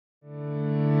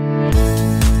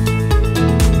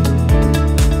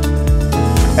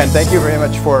And thank you very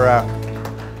much for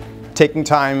taking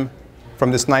time from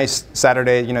this nice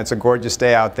Saturday. You know, it's a gorgeous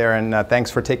day out there, and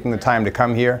thanks for taking the time to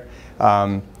come here.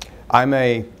 I'm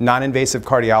a non-invasive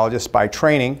cardiologist by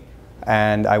training,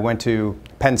 and I went to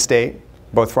Penn State,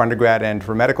 both for undergrad and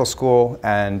for medical school,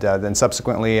 and then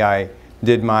subsequently I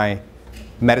did my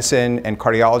medicine and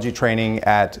cardiology training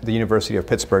at the University of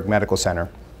Pittsburgh Medical Center.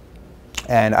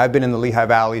 And I've been in the Lehigh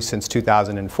Valley since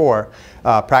 2004,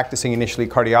 practicing initially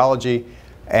cardiology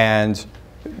and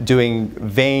doing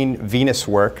venous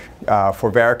work for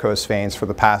varicose veins for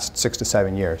the past 6 to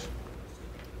 7 years.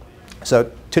 So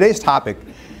today's topic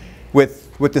with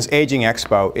this Aging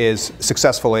Expo is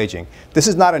successful aging. This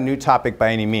is not a new topic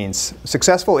by any means.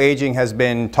 Successful aging has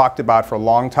been talked about for a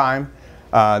long time.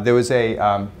 There was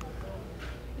I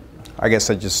guess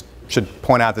I just should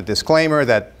point out the disclaimer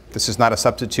that this is not a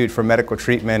substitute for medical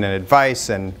treatment and advice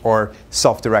or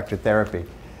self-directed therapy.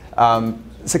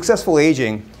 Successful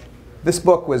Aging, this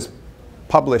book was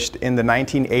published in the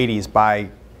 1980s by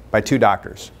 2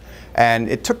 doctors. And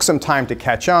it took some time to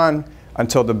catch on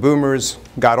until the boomers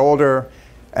got older.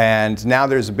 And now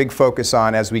there's a big focus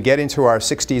on, as we get into our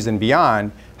 60s and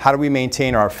beyond, how do we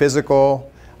maintain our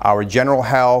physical, our general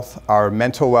health, our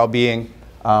mental well-being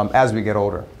as we get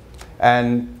older.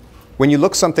 And when you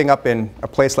look something up in a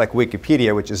place like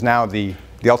Wikipedia, which is now the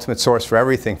ultimate source for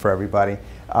everything for everybody,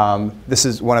 this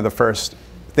is one of the first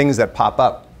things that pop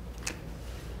up.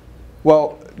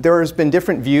 Well, there's been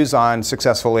different views on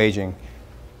successful aging.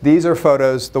 These are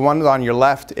photos. The one on your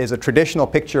left is a traditional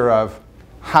picture of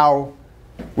how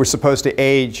we're supposed to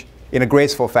age in a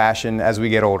graceful fashion as we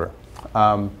get older.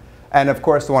 And of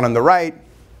course, the one on the right,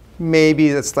 maybe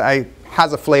has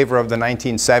a flavor of the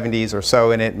 1970s or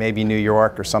so in it, maybe New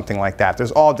York or something like that.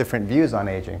 There's all different views on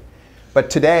aging. But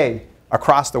today,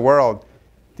 across the world,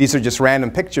 these are just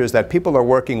random pictures that people are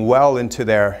working well into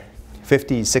their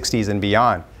 50s, 60s, and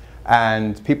beyond.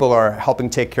 And people are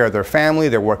helping take care of their family.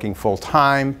 They're working full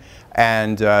time.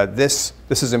 And this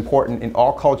is important in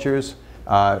all cultures,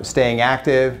 staying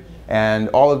active. And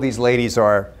all of these ladies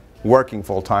are working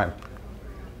full time.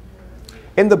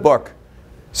 In the book,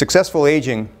 Successful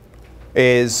Aging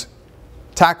is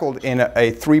tackled in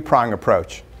a 3-pronged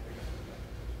approach.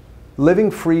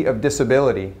 Living free of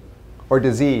disability or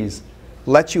disease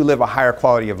lets you live a higher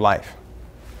quality of life.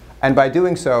 And by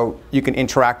doing so, you can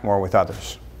interact more with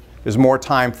others. There's more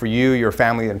time for you, your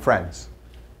family, and friends.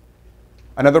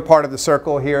 Another part of the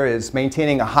circle here is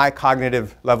maintaining a high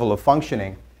cognitive level of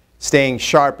functioning, staying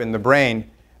sharp in the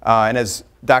brain. And as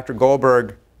Dr.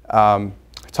 Goldberg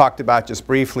talked about just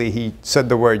briefly, he said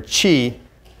the word qi,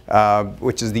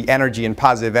 which is the energy and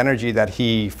positive energy that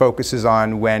he focuses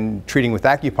on when treating with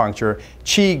acupuncture.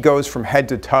 Qi goes from head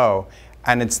to toe,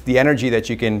 and it's the energy that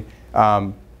you can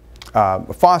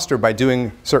foster by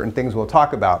doing certain things we'll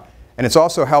talk about. And it's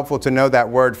also helpful to know that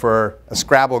word for a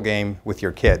Scrabble game with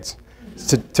your kids,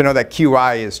 to know that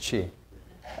QI is qi.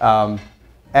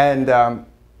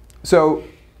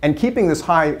 And keeping this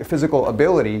high physical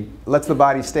ability lets the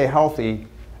body stay healthy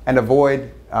and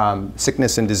avoid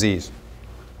sickness and disease.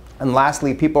 And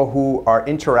lastly, people who are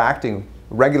interacting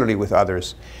regularly with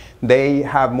others, they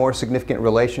have more significant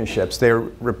relationships. They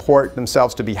report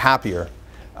themselves to be happier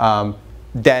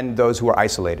than those who are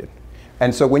isolated.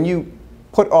 And so when you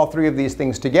put all 3 of these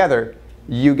things together,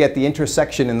 you get the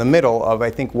intersection in the middle of, I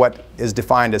think, what is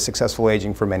defined as successful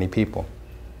aging for many people.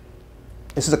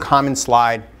 This is a common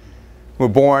slide. We're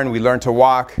born, we learn to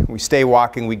walk, we stay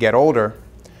walking, we get older.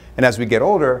 And as we get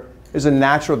older, there's a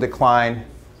natural decline,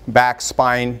 back,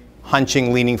 spine,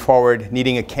 hunching, leaning forward,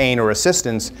 needing a cane or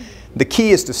assistance. The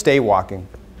key is to stay walking.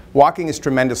 Walking is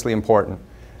tremendously important.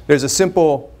 There's a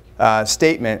simple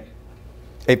statement.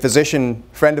 A physician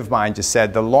friend of mine just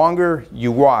said, the longer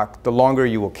you walk, the longer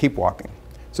you will keep walking.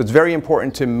 So it's very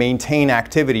important to maintain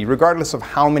activity, regardless of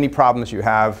how many problems you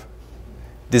have,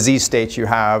 disease states you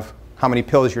have, how many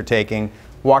pills you're taking.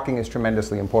 Walking is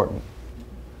tremendously important.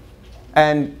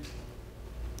 And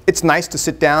it's nice to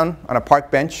sit down on a park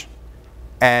bench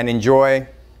and enjoy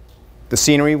the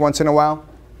scenery once in a while.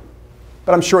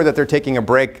 But I'm sure that they're taking a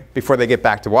break before they get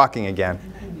back to walking again.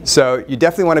 So you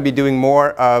definitely want to be doing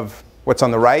more of what's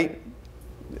on the right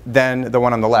than the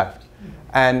one on the left.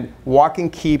 And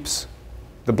walking keeps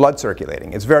the blood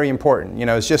circulating. It's very important. You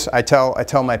know, it's just, I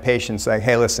tell my patients, like,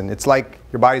 hey, listen, it's like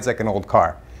your body's like an old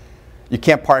car. You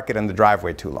can't park it in the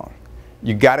driveway too long.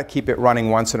 You got to keep it running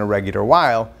once in a regular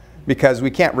while, because we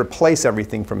can't replace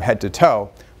everything from head to toe,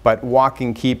 but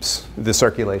walking keeps the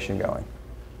circulation going.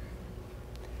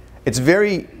 It's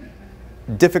very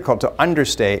difficult to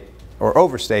understate or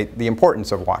overstate the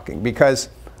importance of walking, because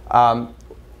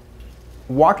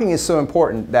walking is so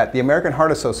important that the American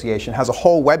Heart Association has a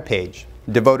whole web page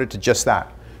devoted to just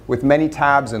that, with many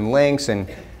tabs and links and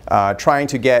trying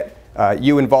to get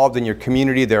you involved in your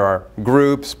community. There are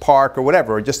groups, park, or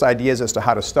whatever, or just ideas as to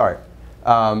how to start.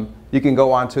 You can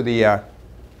go onto the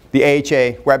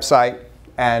AHA website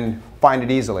and find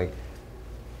it easily.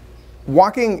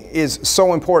 Walking is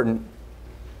so important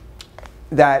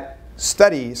that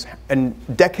studies and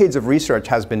decades of research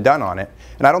has been done on it,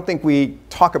 and I don't think we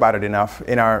talk about it enough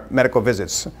in our medical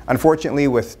visits. Unfortunately,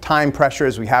 with time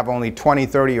pressures, we have only 20,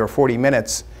 30, or 40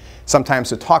 minutes sometimes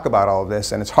to talk about all of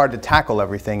this, and it's hard to tackle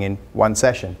everything in one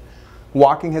session.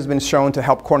 Walking has been shown to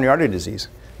help coronary artery disease,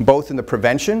 both in the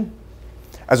prevention,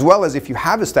 as well as if you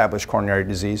have established coronary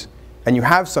artery disease, and you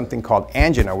have something called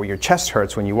angina, where your chest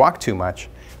hurts when you walk too much.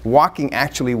 Walking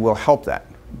actually will help that,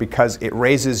 because it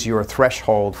raises your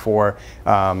threshold for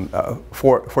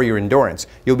your endurance.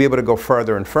 You'll be able to go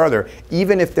further and further,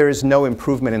 even if there is no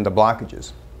improvement in the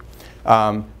blockages.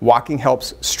 Walking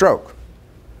helps stroke,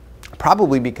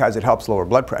 probably because it helps lower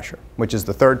blood pressure, which is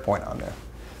the third point on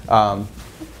there.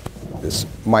 This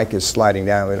mic is sliding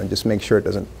down, and just make sure it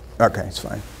doesn't, okay, it's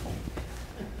fine.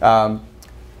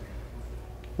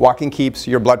 Walking keeps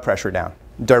your blood pressure down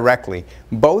directly,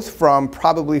 both from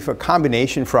probably for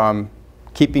combination from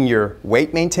keeping your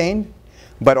weight maintained,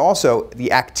 but also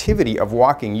the activity of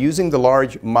walking using the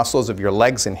large muscles of your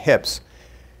legs and hips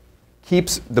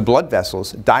keeps the blood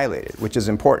vessels dilated, which is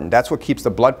important. That's what keeps the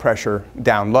blood pressure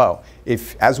down low.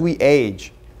 If, as we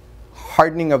age,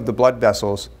 hardening of the blood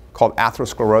vessels called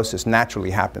atherosclerosis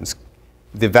naturally happens.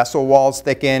 The vessel walls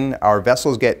thicken, our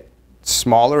vessels get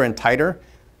smaller and tighter.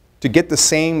 To get the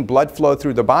same blood flow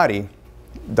through the body,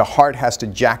 the heart has to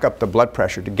jack up the blood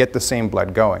pressure to get the same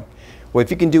blood going. Well, if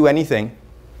you can do anything,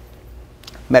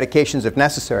 medications if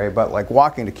necessary, but like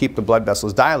walking to keep the blood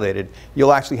vessels dilated,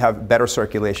 you'll actually have better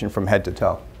circulation from head to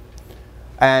toe.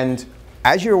 And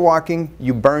as you're walking,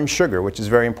 you burn sugar, which is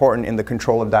very important in the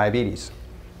control of diabetes.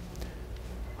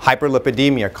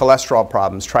 Hyperlipidemia, cholesterol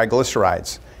problems,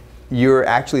 triglycerides.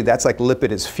 That's like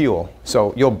lipid as fuel.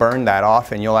 So you'll burn that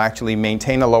off, and you'll actually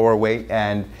maintain a lower weight,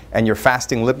 and your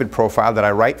fasting lipid profile that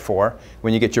I write for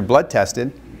when you get your blood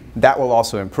tested, that will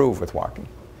also improve with walking.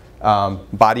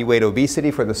 Body weight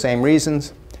obesity for the same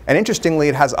reasons. And interestingly,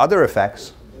 it has other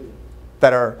effects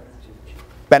that are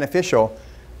beneficial.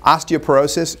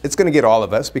 Osteoporosis, it's going to get all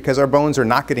of us because our bones are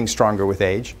not getting stronger with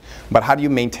age. But how do you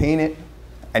maintain it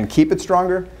and keep it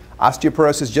stronger?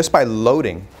 Osteoporosis, just by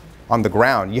loading on the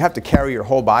ground, you have to carry your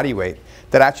whole body weight.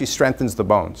 That actually strengthens the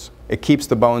bones. It keeps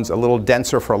the bones a little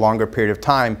denser for a longer period of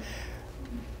time.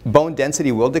 Bone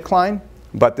density will decline,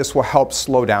 but this will help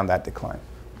slow down that decline.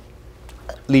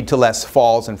 Lead to less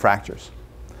falls and fractures.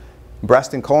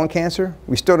 Breast and colon cancer,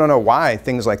 we still don't know why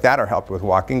things like that are helped with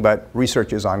walking, but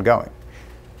research is ongoing.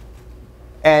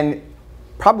 And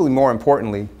probably more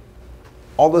importantly,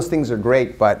 all those things are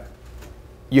great, but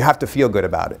you have to feel good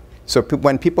about it. So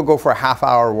when people go for a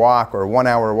half-hour walk or a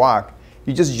 1-hour walk,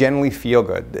 you just generally feel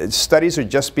good. Studies are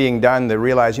just being done that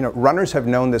realize, runners have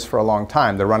known this for a long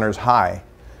time, the runner's high.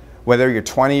 Whether you're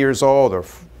 20 years old or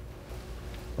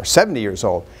 70 years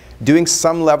old, doing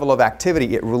some level of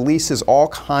activity, it releases all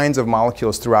kinds of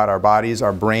molecules throughout our bodies,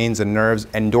 our brains and nerves,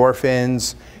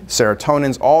 endorphins,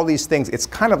 serotonins, all these things. It's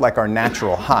kind of like our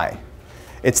natural high.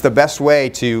 It's the best way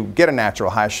to get a natural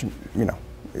high,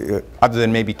 other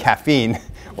than maybe caffeine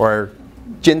or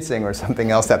ginseng or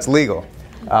something else that's legal.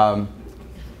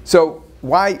 So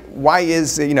why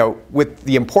is, with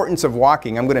the importance of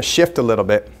walking, I'm going to shift a little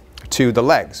bit to the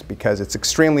legs, because it's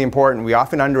extremely important. We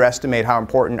often underestimate how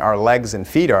important our legs and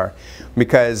feet are,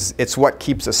 because it's what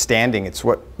keeps us standing. It's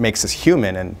what makes us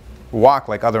human and walk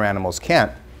like other animals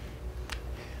can't.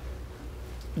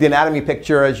 The anatomy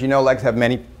picture, as you know, legs have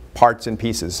many parts and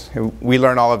pieces. We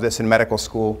learn all of this in medical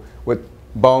school with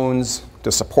bones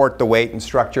to support the weight and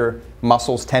structure,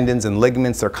 muscles, tendons, and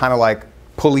ligaments. They're kind of like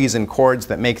pulleys and cords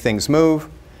that make things move.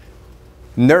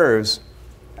 Nerves,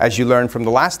 as you learned from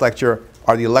the last lecture,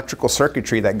 are the electrical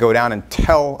circuitry that go down and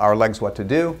tell our legs what to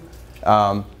do.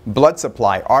 Blood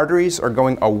supply, arteries are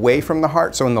going away from the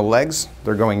heart, so in the legs,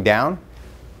 they're going down.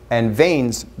 And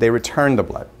veins, they return the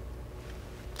blood.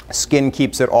 Skin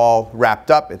keeps it all wrapped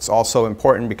up. It's also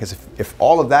important because if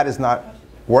all of that is not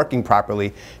working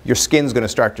properly, your skin's going to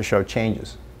start to show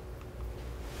changes.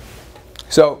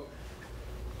 So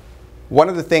one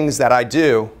of the things that I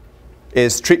do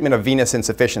is treatment of venous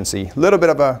insufficiency. A little bit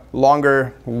of a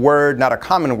longer word, not a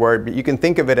common word, but you can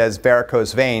think of it as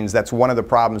varicose veins. That's one of the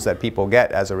problems that people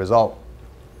get as a result.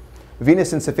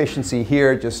 Venous insufficiency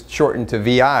here, just shortened to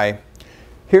VI.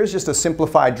 Here's just a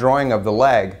simplified drawing of the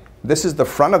leg. This is the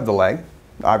front of the leg.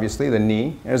 obviously, the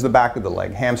knee. There's the back of the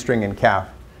leg, hamstring and calf.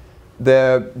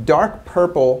 The dark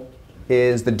purple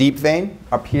is the deep vein.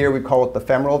 Up here we call it the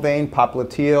femoral vein,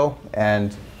 popliteal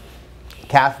and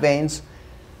calf veins.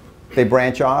 They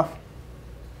branch off.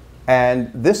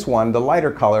 And this one, the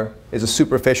lighter color, is a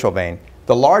superficial vein,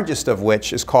 the largest of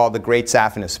which is called the great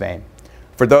saphenous vein.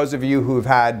 For those of you who have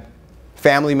had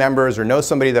family members or know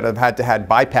somebody that have had to have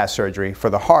bypass surgery for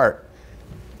the heart,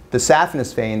 the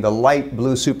saphenous vein, the light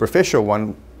blue superficial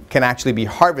one, can actually be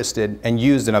harvested and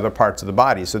used in other parts of the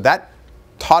body. So that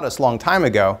taught us a long time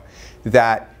ago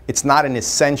that it's not an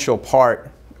essential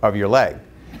part of your leg,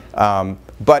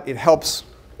 but it helps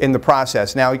in the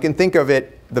process. Now you can think of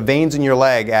it, the veins in your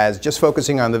leg, as just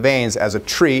focusing on the veins as a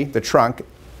tree, the trunk,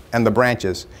 and the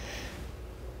branches.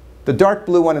 The dark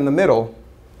blue one in the middle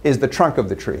is the trunk of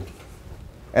the tree.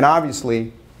 And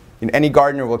obviously, any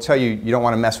gardener will tell you you don't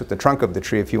want to mess with the trunk of the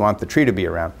tree if you want the tree to be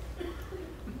around,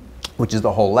 which is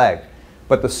the whole leg.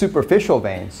 But the superficial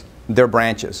veins, they're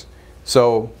branches.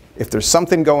 So if there's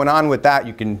something going on with that,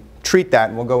 you can treat that,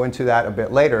 and we'll go into that a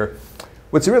bit later.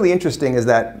 What's really interesting is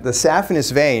that the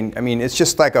saphenous vein, I mean, it's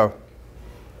just like a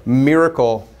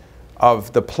miracle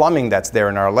of the plumbing that's there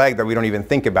in our leg that we don't even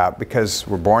think about because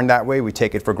we're born that way, we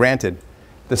take it for granted.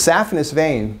 The saphenous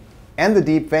vein and the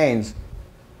deep veins,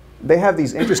 they have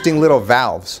these interesting little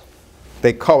valves.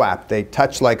 They coapt, they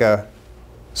touch like a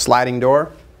sliding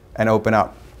door and open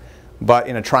up, but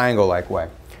in a triangle-like way.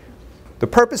 The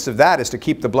purpose of that is to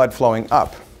keep the blood flowing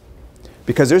up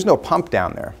because there's no pump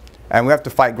down there. And we have to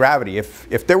fight gravity.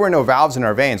 If there were no valves in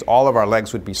our veins, all of our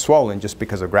legs would be swollen just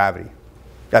because of gravity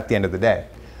at the end of the day.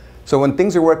 So when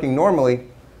things are working normally,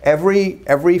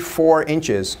 every 4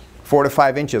 inches, 4 to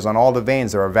 5 inches on all the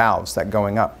veins, there are valves that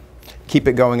going up. Keep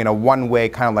it going in a one-way,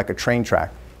 kind of like a train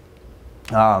track.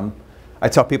 I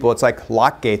tell people it's like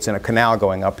lock gates in a canal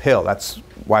going uphill. That's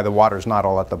why the water's not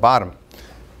all at the bottom.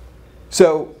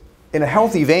 So in a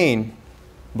healthy vein,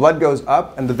 blood goes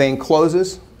up and the vein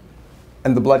closes,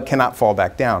 and the blood cannot fall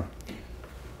back down.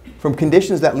 From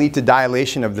conditions that lead to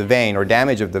dilation of the vein or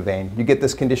damage of the vein, you get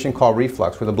this condition called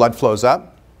reflux, where the blood flows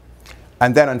up,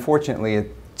 and then unfortunately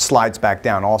it slides back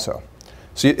down also.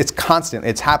 So it's constant.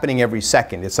 It's happening every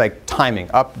second. It's like timing,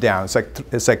 up, down.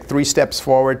 It's like 3 steps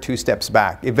forward, 2 steps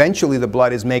back. Eventually the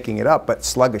blood is making it up, but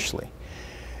sluggishly.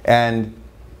 And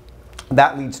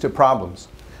that leads to problems.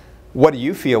 What do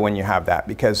you feel when you have that?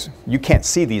 Because you can't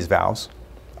see these valves.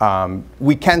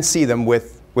 We can see them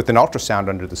with an ultrasound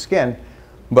under the skin,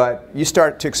 but you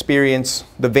start to experience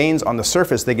the veins on the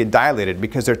surface, they get dilated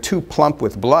because they're too plump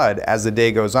with blood as the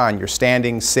day goes on. You're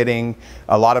standing, sitting.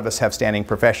 A lot of us have standing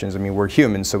professions. I mean, we're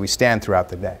humans, so we stand throughout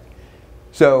the day.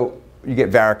 So you get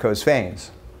varicose veins.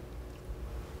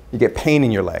 You get pain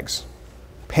in your legs.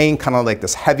 Pain, kind of like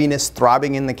this heaviness,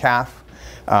 throbbing in the calf.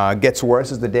 Gets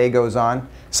worse as the day goes on.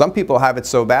 Some people have it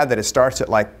so bad that it starts at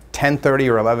like 10:30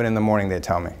 or 11 in the morning, they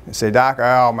tell me. They say, "Doc,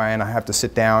 oh man, I have to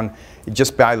sit down,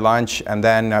 just buy lunch, and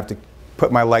then I have to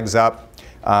put my legs up."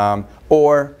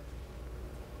 Or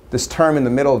this term in the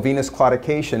middle, venous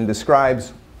claudication,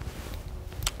 describes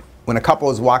when a couple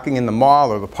is walking in the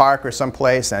mall or the park or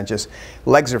someplace and just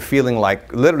legs are feeling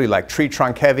like, literally like tree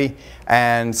trunk heavy,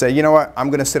 and say, "You know what, I'm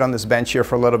going to sit on this bench here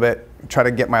for a little bit, try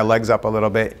to get my legs up a little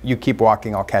bit. You keep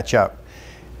walking, I'll catch up."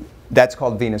 That's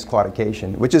called venous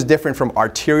claudication, which is different from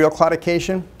arterial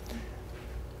claudication.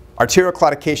 Arterial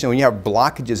claudication, when you have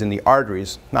blockages in the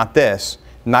arteries, not this,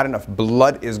 not enough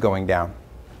blood is going down.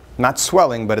 Not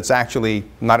swelling, but it's actually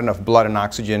not enough blood and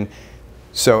oxygen.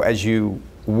 So as you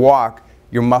walk,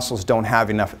 your muscles don't have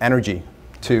enough energy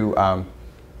to,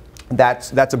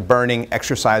 that's a burning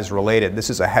exercise related. This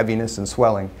is a heaviness and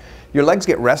swelling. Your legs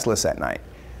get restless at night.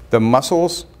 The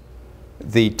muscles,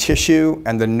 the tissue,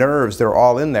 and the nerves, they're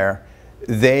all in there.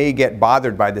 They get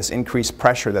bothered by this increased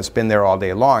pressure that's been there all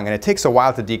day long. And it takes a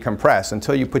while to decompress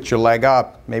until you put your leg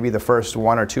up, maybe the first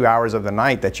 1 or 2 hours of the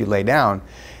night that you lay down.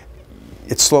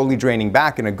 It's slowly draining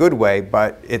back in a good way,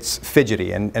 but it's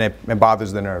fidgety and it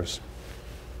bothers the nerves.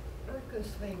 Varicose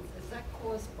veins, is that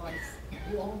caused by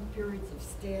long periods of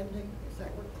standing? Is that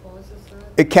what causes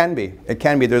that? It can be. It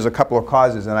can be. There's a couple of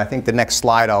causes, and I think the next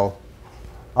slide I'll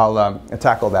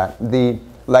tackle that. The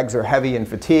legs are heavy and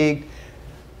fatigued.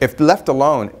 If left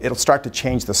alone, it'll start to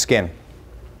change the skin.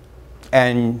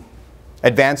 And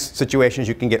advanced situations,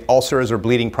 you can get ulcers or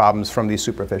bleeding problems from these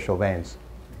superficial veins.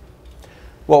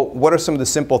 Well, what are some of the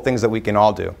simple things that we can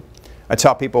all do? I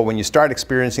tell people when you start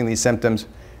experiencing these symptoms,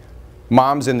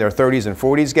 moms in their 30s and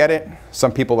 40s get it.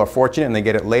 Some people are fortunate and they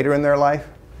get it later in their life.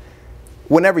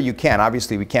 Whenever you can.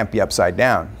 Obviously, we can't be upside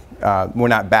down. We're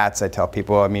not bats, I tell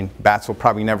people. I mean, bats will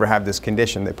probably never have this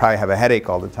condition. They probably have a headache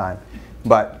all the time.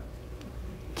 But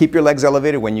Keep your legs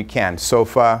elevated when you can.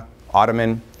 Sofa,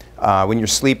 ottoman. When you're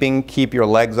sleeping, keep your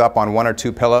legs up on 1 or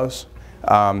 2 pillows.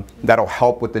 That'll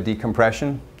help with the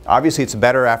decompression. Obviously, it's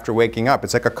better after waking up.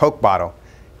 It's like a Coke bottle.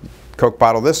 Coke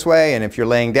bottle this way, and if you're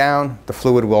laying down, the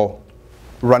fluid will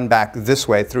run back this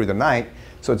way through the night.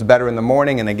 So it's better in the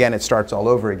morning, and again, it starts all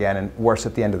over again, and worse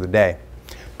at the end of the day.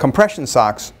 Compression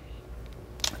socks,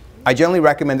 I generally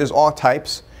recommend, there's all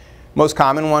types. Most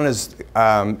common one is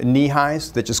knee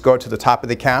highs that just go to the top of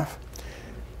the calf.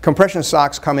 Compression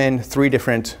socks come in 3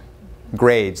 different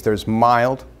grades. There's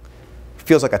mild,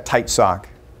 feels like a tight sock,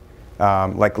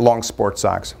 like long sports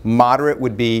socks. Moderate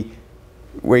would be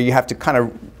where you have to kind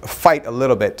of fight a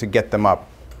little bit to get them up.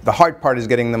 The hard part is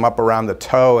getting them up around the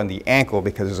toe and the ankle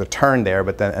because there's a turn there,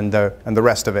 but then and the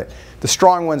rest of it. The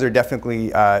strong ones are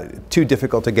definitely too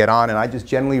difficult to get on, and I just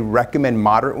generally recommend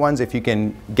moderate ones if you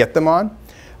can get them on,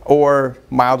 or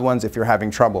mild ones if you're having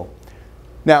trouble.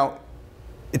 Now,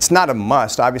 it's not a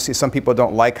must. Obviously, some people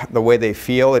don't like the way they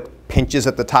feel. It pinches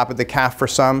at the top of the calf for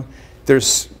some.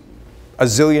 There's a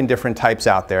zillion different types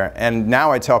out there. And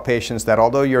now I tell patients that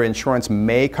although your insurance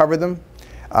may cover them,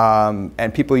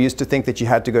 and people used to think that you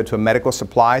had to go to a medical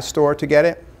supply store to get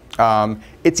it,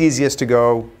 it's easiest to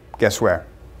go, guess where?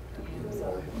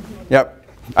 Yep.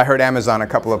 I heard Amazon a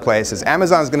couple of places.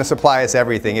 Amazon's going to supply us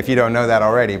everything if you don't know that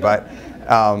already. But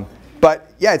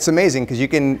yeah, it's amazing because you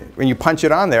can, when you punch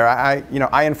it on there,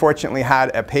 I unfortunately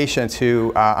had a patient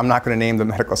who, I'm not going to name the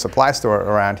medical supply store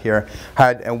around here,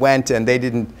 went and they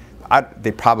didn't,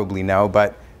 they probably know,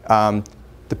 but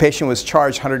the patient was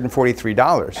charged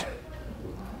 $143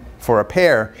 for a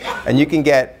pair, and you can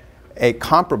get a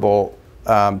comparable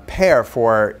pair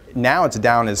for, now it's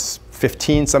down as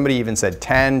 15, somebody even said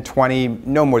 10, 20,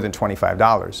 no more than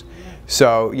 $25.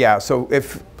 So yeah, so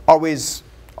if always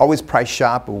price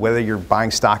shop, whether you're buying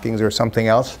stockings or something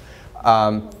else.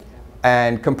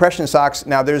 And compression socks,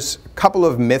 now there's a couple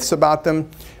of myths about them.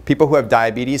 People who have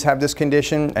diabetes have this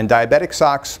condition, and diabetic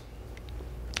socks,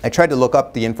 I tried to look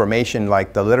up the information,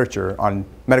 like the literature on,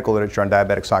 medical literature on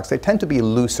diabetic socks. They tend to be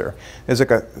looser. There's like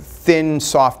a thin,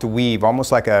 soft weave,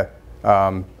 almost like a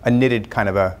knitted kind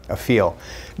of a feel.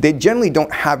 They generally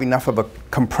don't have enough of a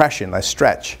compression, a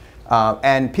stretch.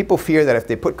 And people fear that if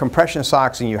they put compression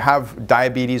socks and you have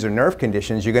diabetes or nerve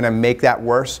conditions, you're going to make that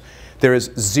worse. There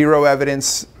is zero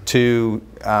evidence to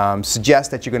suggest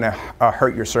that you're going to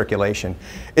hurt your circulation.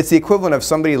 It's the equivalent of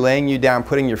somebody laying you down,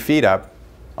 putting your feet up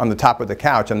on the top of the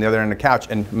couch, on the other end of the couch,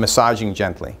 and massaging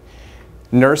gently.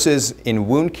 Nurses in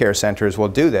wound care centers will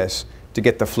do this to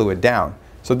get the fluid down.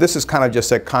 So this is kind of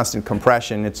just a constant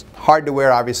compression. It's hard to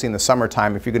wear, obviously, in the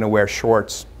summertime if you're going to wear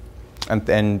shorts and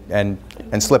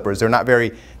slippers. They're not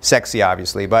very sexy,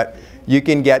 obviously, but you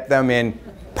can get them in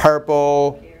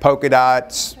purple, polka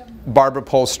dots, barber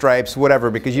pole stripes,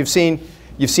 whatever, because you've seen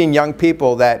young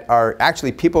people that are,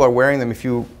 actually people are wearing them. If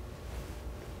you,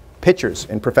 pitchers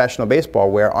in professional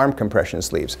baseball wear arm compression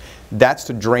sleeves. That's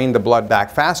to drain the blood back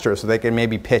faster so they can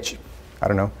maybe pitch, I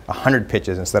don't know, 100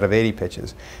 pitches instead of 80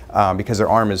 pitches because their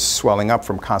arm is swelling up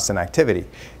from constant activity. Do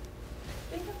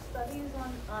they have studies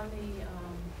on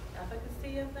the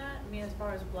efficacy of that? I mean, as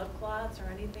far as blood clots or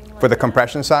anything like that? For the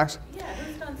compression socks? Yeah,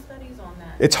 who's done studies on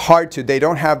that? It's hard to. They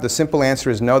don't have, the simple answer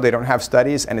is no, they don't have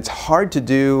studies, and it's hard to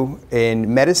do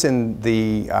in medicine.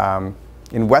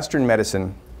 In Western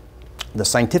medicine, the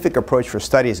scientific approach for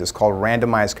studies is called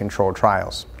randomized controlled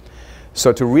trials.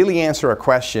 So to really answer a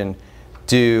question,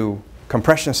 do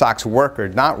compression socks work or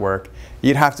not work,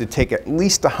 you'd have to take at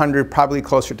least 100, probably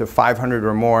closer to 500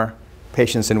 or more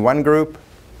patients in one group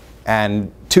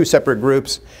and 2 separate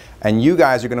groups. And you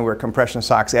guys are going to wear compression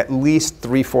socks at least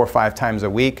 3, 4, 5 times a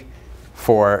week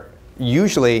for,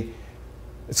 usually,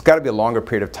 it's got to be a longer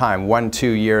period of time, 1, 2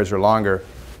 years or longer.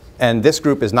 And this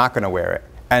group is not going to wear it.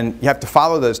 And you have to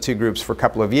follow those 2 groups for a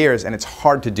couple of years, and it's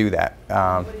hard to do that.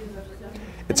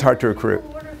 It's hard to recruit.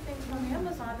 People order things from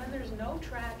Amazon, and there's no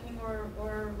tracking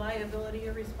or liability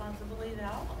or responsibility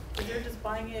at all. They're just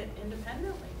buying it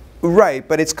independently. Right,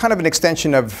 but it's kind of an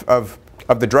extension of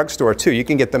the drugstore too. You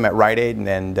can get them at Rite Aid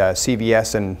and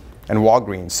CVS and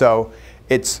Walgreens. So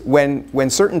it's when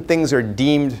certain things are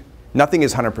deemed, nothing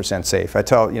is 100% safe. I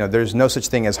tell, there's no such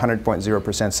thing as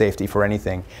 100.0% safety for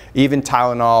anything. Even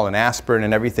Tylenol and aspirin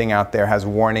and everything out there has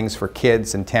warnings for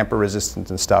kids and tamper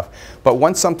resistance and stuff. But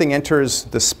once something enters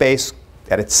the space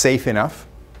that it's safe enough,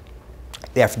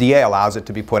 the FDA allows it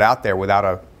to be put out there without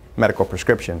a medical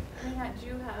prescription. Have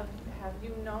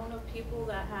you known of people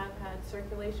that have had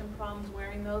circulation problems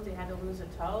wearing those? They had to lose a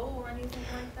toe or anything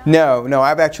like that? No,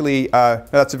 I've actually,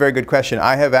 that's a very good question.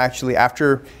 I have actually,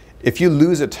 if you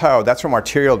lose a toe, that's from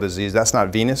arterial disease, that's not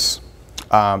venous.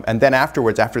 And then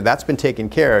afterwards, after that's been taken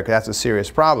care of, 'cause that's a serious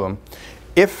problem,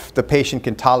 if the patient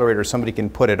can tolerate or somebody can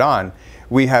put it on,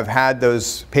 we have had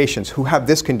those patients who have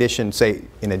this condition, say,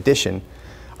 in addition.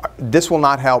 This will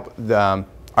not help the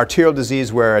arterial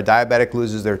disease where a diabetic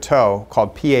loses their toe,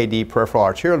 called PAD, peripheral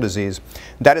arterial disease.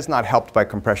 That is not helped by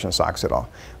compression socks at all.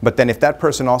 But then if that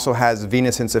person also has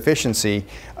venous insufficiency,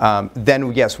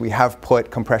 then yes, we have put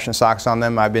compression socks on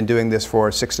them. I've been doing this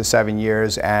for 6 to 7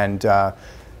 years, and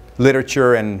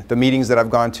literature and the meetings that I've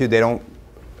gone to, they don't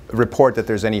report that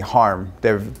there's any harm.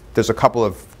 There's a couple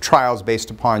of trials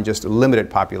based upon just limited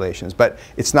populations, but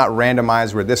it's not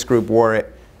randomized where this group wore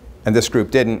it and this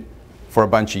group didn't for a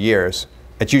bunch of years.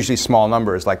 It's usually small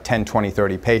numbers, like 10, 20,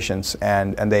 30 patients,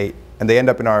 and they end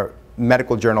up in our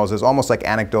medical journals as almost like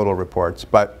anecdotal reports.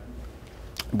 But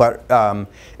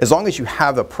as long as you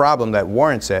have a problem that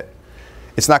warrants it,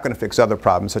 it's not going to fix other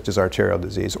problems such as arterial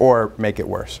disease or make it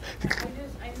worse. I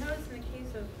noticed in the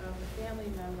case of a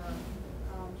family member,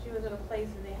 she was at a place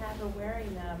and they had her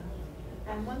wearing them,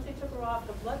 and once they took her off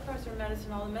the blood pressure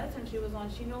medicine, all the medicine she was on,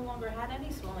 she no longer had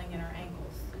any swelling in her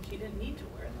ankles, and she didn't need to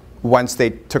wear them. Once they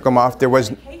took them off, there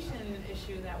was medication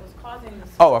issue that was causing the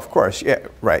swelling. Oh, of course, yeah,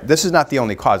 right. This is not the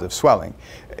only cause of swelling.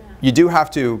 Yeah. You do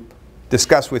have to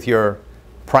discuss with your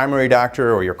primary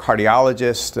doctor or your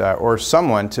cardiologist or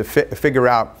someone to figure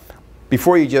out,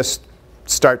 before you just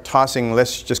start tossing,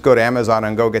 let's just go to Amazon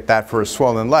and go get that for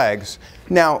swollen legs.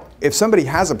 Now, if somebody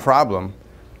has a problem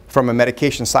from a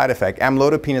medication side effect,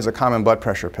 amlodipine is a common blood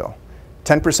pressure pill.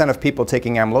 10% of people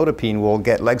taking amlodipine will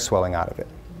get leg swelling out of it.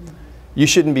 You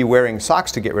shouldn't be wearing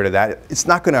socks to get rid of that. It's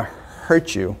not going to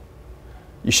hurt you.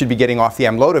 You should be getting off the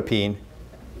amlodipine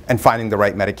and finding the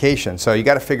right medication. So you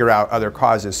got to figure out other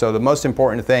causes. So the most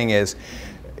important thing is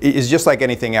just like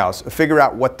anything else. Figure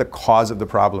out what the cause of the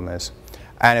problem is.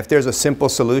 And if there's a simple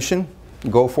solution,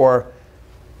 go for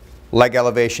leg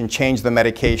elevation, change the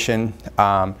medication.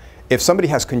 If somebody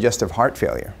has congestive heart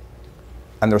failure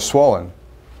and they're swollen,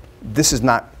 it's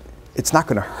not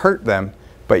going to hurt them,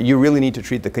 but you really need to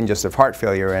treat the congestive heart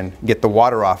failure and get the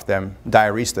water off them,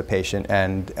 diurese the patient.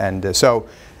 So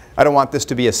I don't want this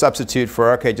to be a substitute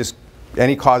for, okay, just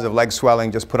any cause of leg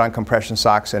swelling, just put on compression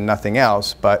socks and nothing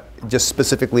else, but just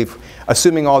specifically,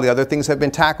 assuming all the other things have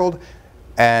been tackled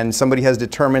and somebody has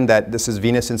determined that this is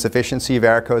venous insufficiency,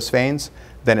 varicose veins,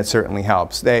 then it certainly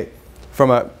helps.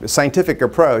 From a scientific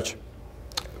approach,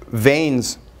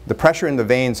 veins, the pressure in the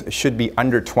veins should be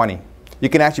under 20. You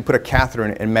can actually put a catheter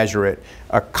in and measure it.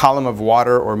 A column of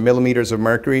water or millimeters of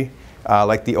mercury,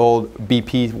 like the old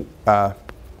BP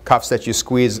cuffs that you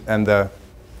squeeze and the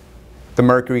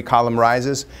mercury column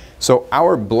rises. So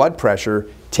our blood pressure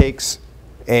takes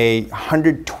a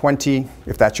 120,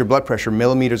 if that's your blood pressure,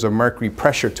 millimeters of mercury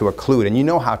pressure to occlude. And you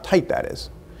know how tight that is.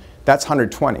 That's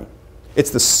 120. It's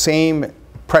the same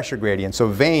pressure gradient. So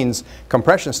veins,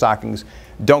 compression stockings,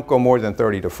 don't go more than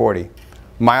 30 to 40.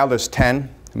 Mild is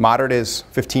 10. Moderate is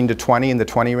 15 to 20, in the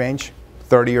 20 range,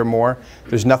 30 or more.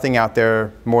 There's nothing out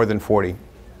there more than 40.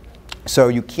 So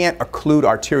you can't occlude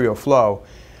arterial flow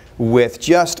with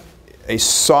just a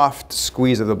soft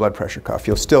squeeze of the blood pressure cuff.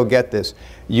 You'll still get this.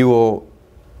 You will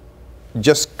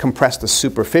just compress the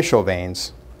superficial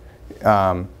veins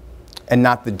and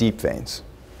not the deep veins,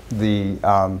 the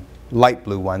light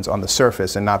blue ones on the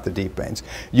surface and not the deep veins.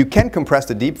 You can compress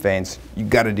the deep veins. You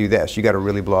got to do this. You got to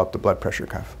really blow up the blood pressure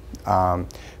cuff.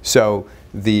 So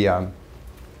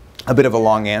a bit of a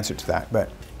long answer to that, but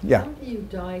yeah. How do you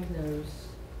diagnose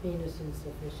venous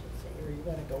insufficiency, or you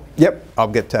got to go? Yep, I'll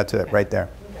get to it right there.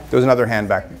 Okay. There was another hand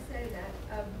back. To say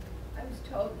that, I was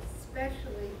told,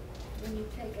 especially when you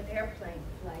take an airplane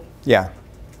flight, yeah,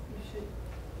 you should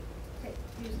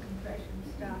use compression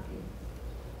stocking.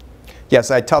 Yes,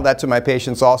 I tell that to my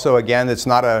patients also. Again, it's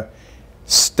not a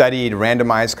studied,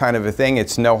 randomized kind of a thing.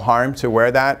 It's no harm to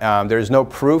wear that. There's no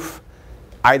proof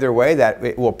either way that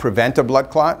it will prevent a blood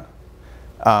clot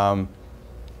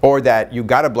or that you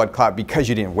got a blood clot because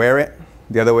you didn't wear it,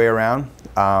 the other way around.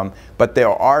 But there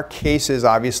are cases,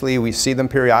 obviously, we see them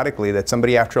periodically, that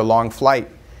somebody after a long flight,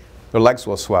 their legs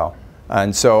will swell.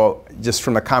 And so just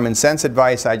from a common sense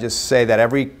advice, I just say that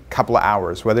every couple of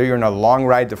hours, whether you're in a long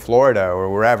ride to Florida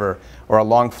or wherever, or a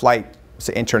long flight,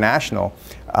 say international,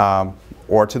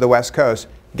 or to the West Coast,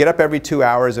 get up every 2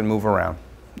 hours and move around.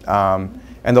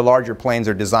 And the larger planes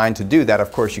are designed to do that.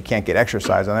 Of course, you can't get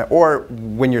exercise on it. Or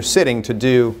when you're sitting to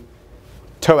do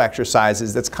toe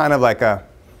exercises, that's kind of like a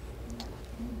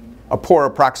poor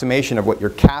approximation of what your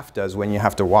calf does when you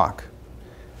have to walk.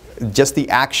 Just the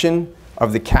action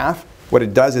of the calf, what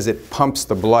it does is it pumps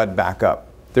the blood back up.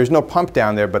 There's no pump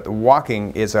down there, but the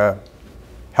walking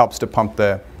helps to pump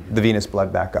the venous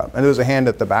blood back up. And there was a hand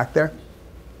at the back there.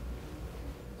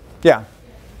 Yeah.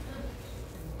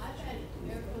 I've had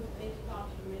varicose vein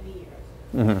stops for many years.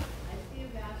 Mm-hmm. I see a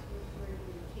vascular surgeon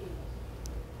routinely.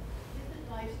 His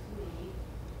advice to me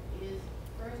is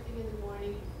first thing in the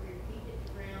morning before your feet hit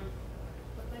the ground,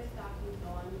 put my stockings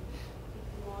on, keep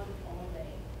them on all day,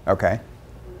 Okay.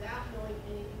 without knowing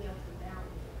anything else about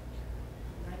it.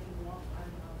 And I can walk 5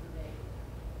 miles a day.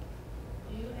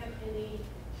 Do you have any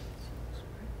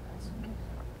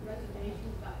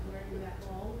reservations about wearing that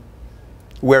long?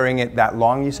 Wearing it that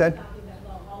long, you said? Stockings that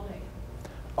long all day?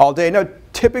 All day? No,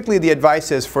 typically the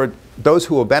advice is for those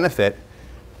who will benefit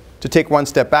to take one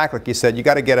step back. Like you said, you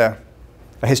got to get a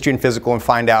history and physical and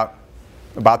find out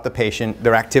about the patient,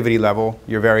 their activity level,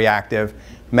 you're very active,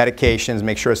 medications,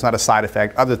 make sure it's not a side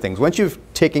effect, other things. Once you've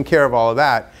taken care of all of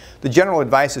that, the general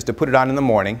advice is to put it on in the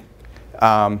morning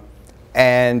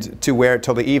and to wear it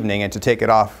till the evening and to take it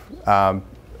off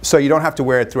so you don't have to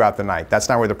wear it throughout the night. That's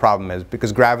not where the problem is,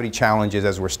 because gravity challenges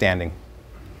as we're standing.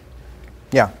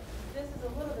 Yeah. This is a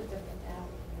little bit different now.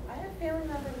 I had a family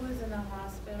member who was in the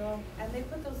hospital, and they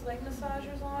put those leg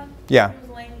massagers on. Yeah. He was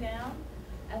laying down,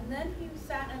 and then he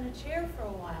sat in a chair for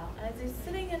a while. And as he's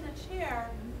sitting in the chair,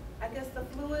 I guess the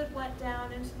fluid went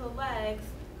down into the legs,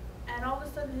 and all of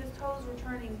a sudden his toes were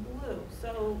turning blue.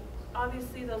 So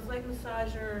obviously those leg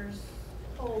massagers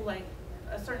hold like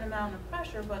a certain amount of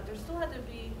pressure, but there still had to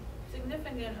be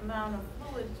significant amount of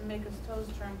fluid to make his toes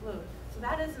turn blue. So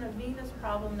that isn't a venous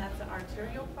problem, that's an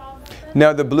arterial problem then?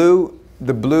 No, the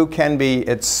blue can be,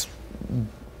 it's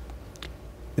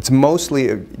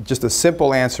mostly, just a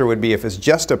simple answer would be if it's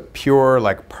just a pure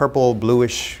like purple,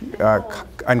 bluish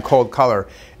and cold color,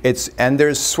 and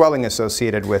there's swelling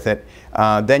associated with it,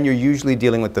 then you're usually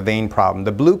dealing with the vein problem.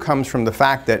 The blue comes from the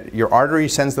fact that your artery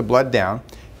sends the blood down,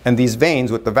 and these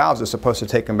veins with the valves are supposed to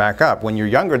take them back up. When you're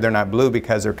younger, they're not blue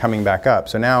because they're coming back up.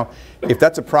 So now, if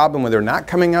that's a problem when they're not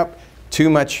coming up, too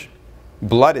much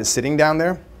blood is sitting down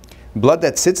there. Blood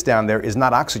that sits down there is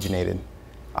not oxygenated.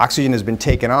 Oxygen has been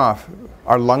taken off.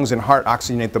 Our lungs and heart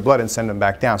oxygenate the blood and send them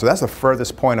back down. So that's the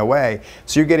furthest point away.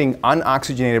 So you're getting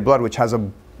unoxygenated blood, which has a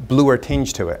bluer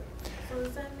tinge to it. So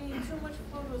does that mean too much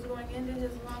fluid was going into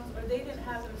his lungs, or they didn't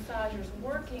have the massagers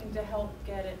working to help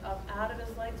get it up out of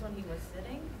his legs when he was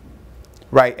sitting?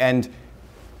 Right, and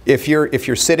if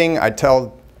you're sitting, I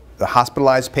tell the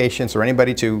hospitalized patients or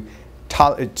anybody to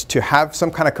have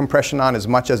some kind of compression on as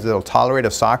much as they'll tolerate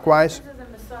a sock-wise. This is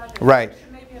a massager. Right. You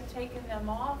should maybe have taken them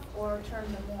off or turned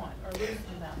them on or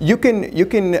loosened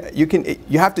them.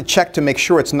 You have to check to make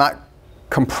sure it's not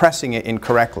compressing it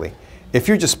incorrectly. If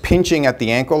you're just pinching at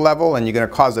the ankle level and you're going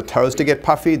to cause the toes to get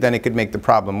puffy, then it could make the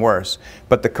problem worse.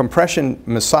 But the compression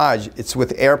massage, it's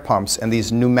with air pumps and these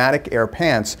pneumatic air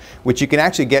pants, which you can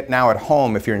actually get now at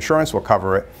home if your insurance will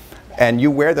cover it. And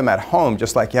you wear them at home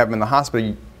just like you have them in the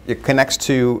hospital. It connects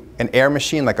to an air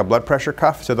machine, like a blood pressure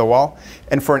cuff, to the wall.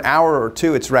 And for an hour or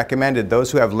two, it's recommended,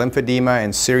 those who have lymphedema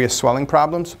and serious swelling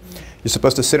problems, you're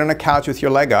supposed to sit on a couch with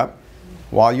your leg up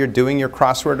while you're doing your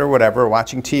crossword or whatever,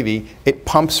 watching TV. It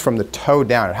pumps from the toe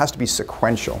down. It has to be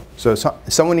sequential. So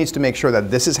someone needs to make sure that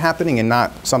this is happening and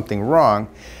not something wrong.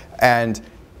 And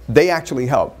they actually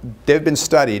help. They've been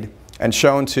studied and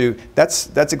shown to,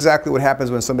 that's exactly what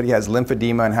happens when somebody has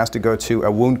lymphedema and has to go to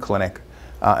a wound clinic.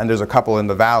 And there's a couple in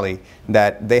the valley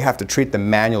that they have to treat them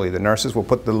manually. The nurses will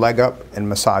put the leg up and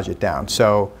massage it down.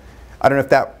 So I don't know if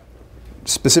that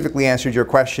specifically answered your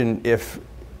question. If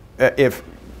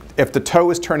the toe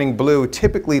is turning blue,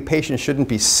 typically patients shouldn't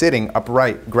be sitting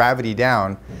upright, gravity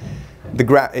down. When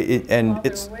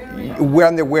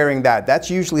they're wearing that, that's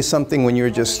usually something when you're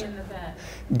just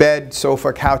bed,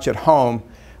 sofa, couch at home,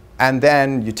 and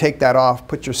then you take that off,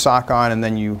 put your sock on, and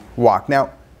then you walk.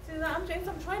 Now, I'm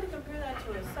trying to compare that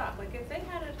to a sock. Like if they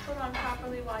had it put on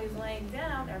properly while he's laying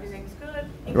down, everything's good.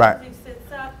 Right. He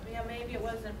sits up, yeah, maybe it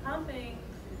wasn't pumping,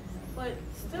 but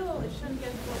still it shouldn't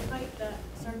get so tight that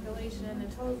circulation in the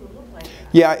toes would look like that.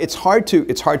 Yeah, it's hard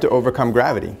to overcome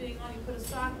gravity. Being on, you put a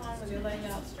sock on when you're laying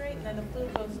out straight, and then the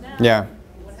fluid goes down. Yeah.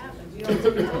 What happens? You don't see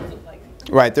what your toes look like.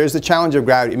 Right, there's the challenge of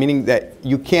gravity, meaning that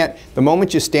you can't, the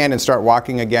moment you stand and start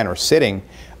walking again or sitting,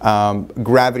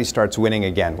 gravity starts winning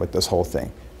again with this whole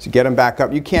thing. So get them back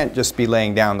up. You can't just be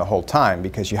laying down the whole time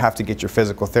because you have to get your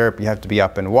physical therapy, you have to be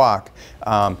up and walk.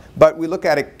 But we look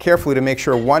at it carefully to make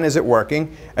sure, one, is it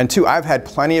working? And two, I've had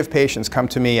plenty of patients come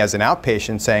to me as an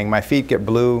outpatient saying, my feet get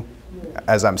blue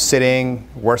as I'm sitting,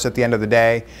 worse at the end of the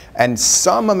day. And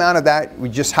some amount of that we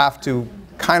just have to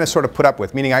kind of sort of put up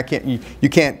with, meaning you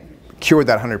can't cure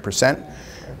that 100%.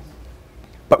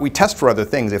 But we test for other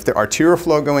things. If the arterial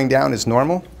flow going down is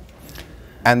normal,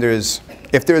 and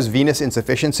if there's venous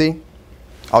insufficiency,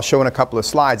 I'll show in a couple of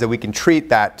slides that we can treat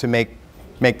that to make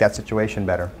that situation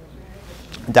better.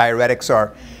 Diuretics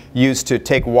are used to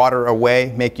take water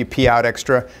away, make you pee out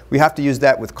extra. We have to use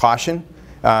that with caution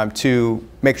to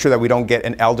make sure that we don't get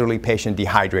an elderly patient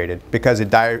dehydrated, because it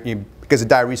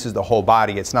diureses the whole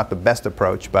body. It's not the best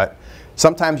approach, but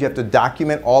sometimes you have to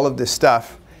document all of this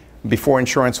stuff before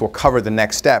insurance will cover the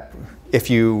next step if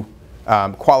you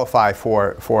qualify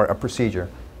for a procedure.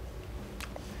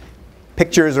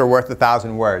 Pictures are worth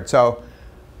 1,000 words. So,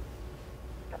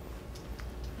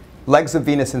 legs of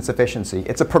venous insufficiency.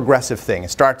 It's a progressive thing. It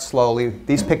starts slowly.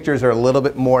 These pictures are a little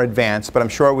bit more advanced, but I'm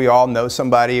sure we all know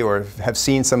somebody or have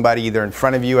seen somebody either in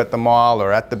front of you at the mall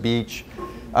or at the beach.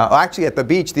 Actually, at the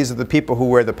beach, these are the people who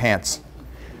wear the pants,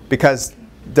 because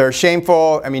they're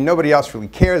shameful. I mean, nobody else really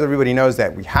cares. Everybody knows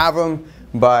that we have them,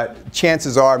 but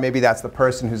chances are maybe that's the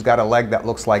person who's got a leg that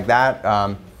looks like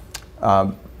that.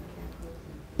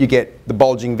 You get the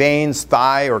bulging veins,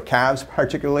 thigh or calves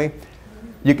particularly.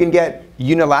 You can get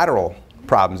unilateral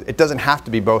problems. It doesn't have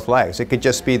to be both legs. It could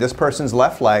just be this person's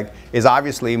left leg is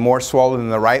obviously more swollen than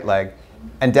the right leg,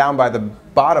 and down by the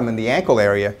bottom in the ankle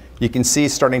area, you can see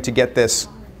starting to get this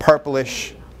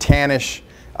purplish, tannish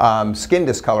skin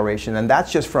discoloration, and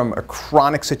that's just from a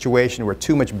chronic situation where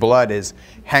too much blood is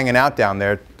hanging out down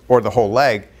there, or the whole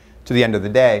leg, to the end of the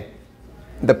day.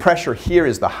 The pressure here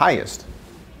is the highest,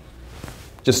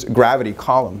 just gravity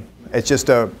column. It's just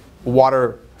a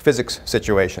water physics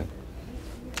situation.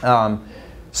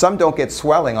 Some don't get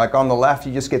swelling, like on the left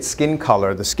you just get skin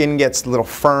color. The skin gets a little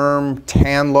firm,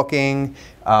 tan looking.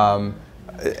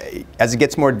 As it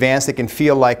gets more advanced, it can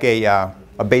feel like a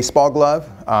baseball glove.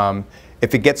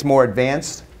 If it gets more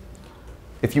advanced,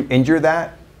 if you injure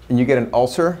that and you get an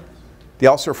ulcer, the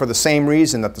ulcer, for the same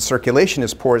reason that the circulation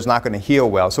is poor, is not going to heal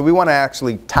well. So we want to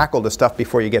actually tackle the stuff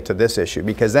before you get to this issue,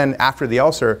 because then after the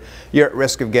ulcer, you're at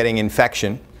risk of getting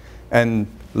infection and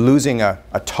losing a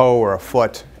toe or a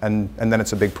foot, and then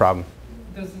it's a big problem.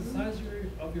 Does the size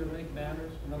of your leg matter?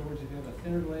 In other words, if you have a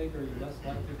thinner leg, are you less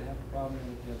likely to have a problem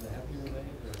than if you have a heavier leg?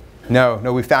 Or?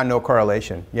 No, we found no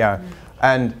correlation. Yeah.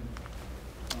 And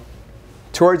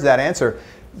towards that answer,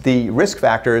 the risk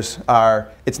factors are,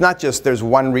 it's not just there's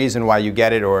one reason why you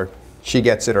get it, or she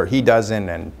gets it, or he doesn't,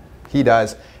 and he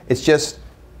does. It's just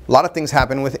a lot of things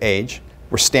happen with age.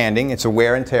 We're standing. It's a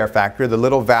wear and tear factor. The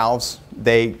little valves,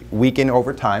 they weaken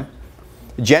over time.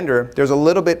 Gender, there's a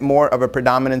little bit more of a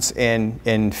predominance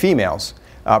in females,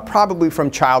 probably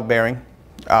from childbearing.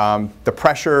 The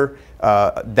pressure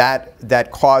that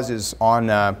causes on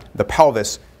the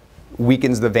pelvis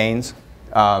weakens the veins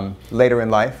later in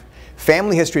life.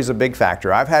 Family history is a big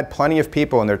factor. I've had plenty of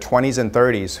people in their 20s and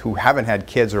 30s who haven't had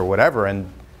kids or whatever,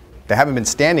 and they haven't been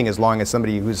standing as long as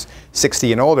somebody who's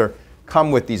 60 and older, come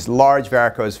with these large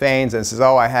varicose veins and says,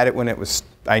 oh,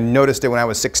 I noticed it when I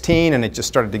was 16 and it just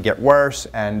started to get worse.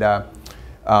 And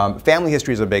family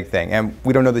history is a big thing. And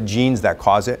we don't know the genes that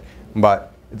cause it,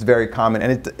 but it's very common.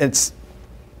 And it's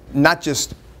not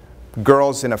just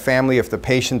girls in a family. If the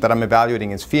patient that I'm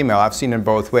evaluating is female, I've seen it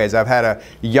both ways. I've had a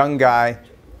young guy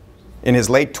in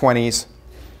his late 20s,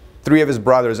 3 of his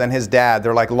brothers and his dad,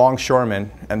 they're like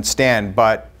longshoremen and stand,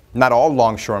 but not all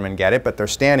longshoremen get it, but they're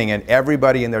standing, and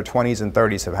everybody in their 20s and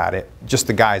 30s have had it, just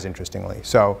the guys, interestingly.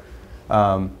 So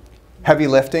heavy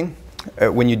lifting,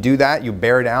 when you do that, you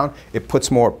bear down, it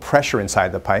puts more pressure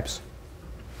inside the pipes.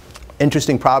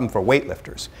 Interesting problem for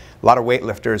weightlifters. A lot of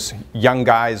weightlifters, young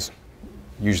guys,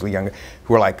 usually young,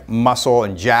 who are like muscle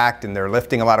and jacked, and they're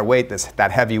lifting a lot of weight,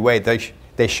 that heavy weight,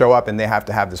 they show up and they have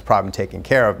to have this problem taken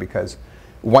care of, because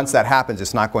once that happens,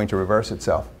 it's not going to reverse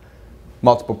itself.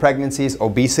 Multiple pregnancies,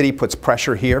 obesity puts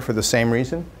pressure here for the same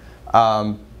reason.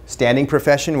 Standing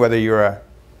profession, whether you're a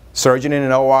surgeon in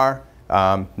an OR,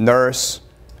 nurse,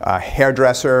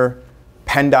 hairdresser,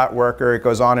 PennDOT worker, it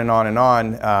goes on and on and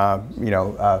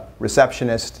on,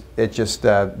 receptionist,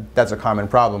 that's a common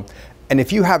problem. And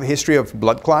if you have a history of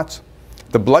blood clots,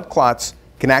 the blood clots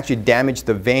can actually damage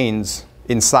the veins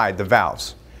inside the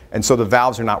valves. And so the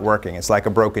valves are not working. It's like a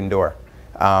broken door.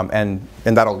 And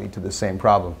that'll lead to the same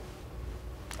problem.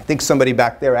 I think somebody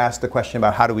back there asked the question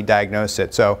about how do we diagnose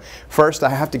it. So first, I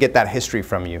have to get that history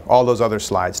from you, all those other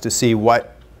slides, to see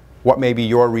what may be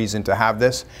your reason to have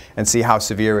this, and see how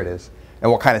severe it is,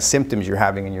 and what kind of symptoms you're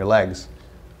having in your legs.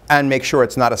 And make sure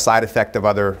it's not a side effect of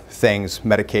other things,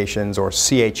 medications or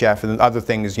CHF and other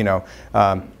things,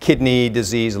 kidney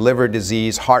disease, liver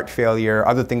disease, heart failure,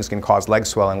 other things can cause leg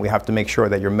swelling. We have to make sure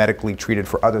that you're medically treated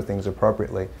for other things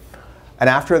appropriately. And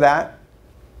after that,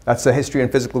 that's a history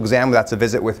and physical exam. That's a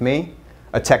visit with me.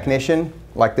 A technician,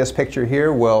 like this picture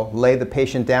here, will lay the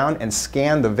patient down and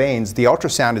scan the veins. The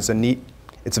ultrasound is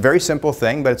it's a very simple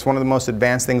thing, but it's one of the most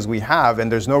advanced things we have,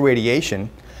 and there's no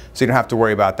radiation. so you don't have to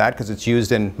worry about that because it's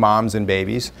used in moms and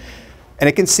babies. And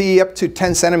it can see up to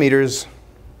 10 centimeters,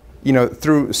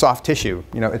 through soft tissue.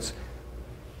 It's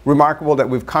remarkable that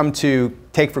we've come to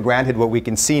take for granted what we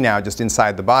can see now just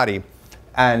inside the body.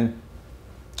 And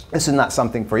this is not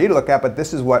something for you to look at, but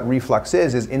this is what reflux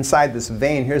is inside this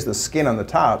vein. Here's the skin on the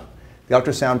top. The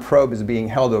ultrasound probe is being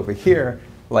held over here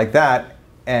like that,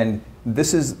 and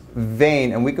this is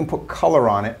vein, and we can put color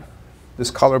on it,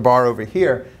 this color bar over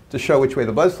here, to show which way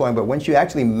the blood's flowing. But once you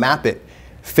actually map it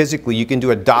physically, you can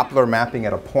do a Doppler mapping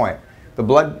at a point. The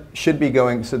blood should be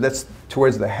going, so that's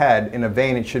towards the head. In a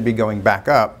vein, it should be going back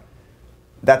up.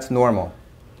 That's normal.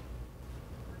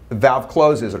 The valve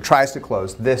closes or tries to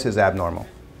close. This is abnormal.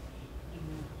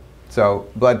 So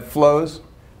blood flows,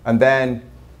 and then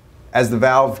as the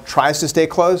valve tries to stay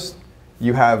closed,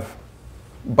 you have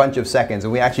a bunch of seconds.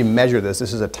 And we actually measure this.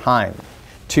 This is a time.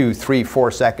 2, 3,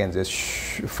 4 seconds is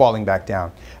falling back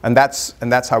down. And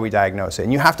that's how we diagnose it.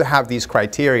 And you have to have these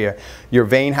criteria. Your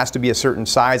vein has to be a certain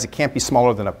size. It can't be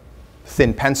smaller than a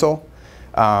thin pencil.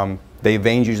 The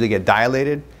veins usually get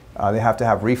dilated. They have to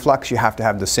have reflux. You have to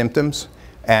have the symptoms.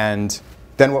 And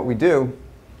then what we do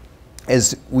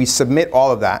is we submit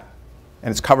all of that,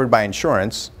 and it's covered by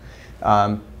insurance,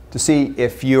 to see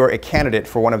if you're a candidate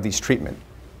for one of these treatment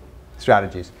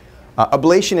strategies.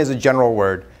 Ablation is a general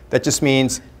word that just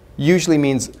usually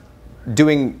means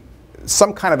doing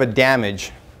some kind of a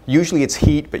damage. Usually it's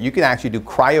heat, but you can actually do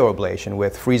cryoablation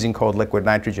with freezing cold liquid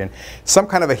nitrogen. Some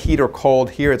kind of a heat or cold.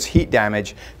 Here it's heat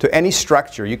damage to any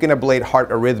structure. You can ablate heart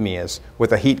arrhythmias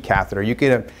with a heat catheter.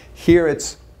 Here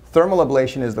it's thermal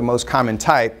ablation is the most common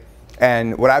type.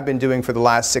 And what I've been doing for the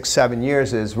last 6, 7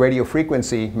 years is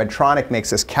radiofrequency. Medtronic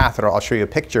makes this catheter. I'll show you a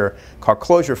picture called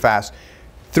Closure Fast.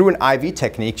 Through an IV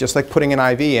technique, just like putting an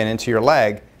IV into your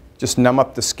leg, just numb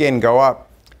up the skin, go up,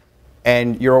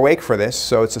 and you're awake for this.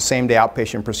 So it's a same-day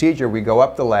outpatient procedure. We go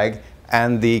up the leg,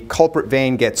 and the culprit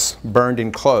vein gets burned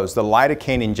and closed. The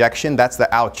lidocaine injection, that's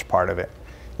the ouch part of it.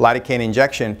 Lidocaine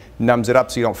injection numbs it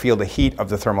up so you don't feel the heat of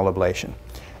the thermal ablation.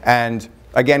 And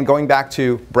again, going back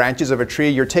to branches of a tree,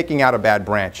 you're taking out a bad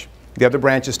branch. The other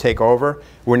branches take over.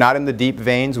 We're not in the deep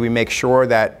veins. We make sure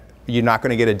that you're not going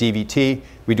to get a DVT.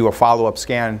 We do a follow-up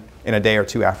scan in a day or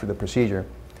 2 after the procedure.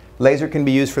 Laser can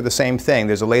be used for the same thing.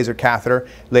 There's a laser catheter.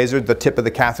 The tip of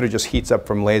the catheter just heats up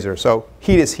from laser. So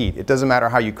heat is heat. It doesn't matter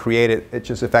how you create it. It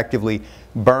just effectively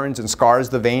burns and scars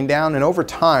the vein down. And over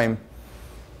time,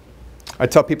 I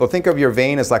tell people, think of your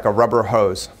vein as like a rubber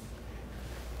hose.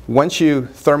 Once you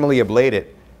thermally ablate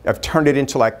it, I've turned it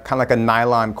into kind of like a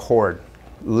nylon cord,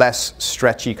 less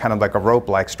stretchy, kind of like a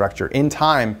rope-like structure. In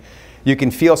time, you can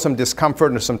feel some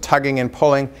discomfort or some tugging and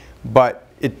pulling, but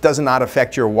it does not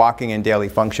affect your walking and daily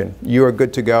function. You are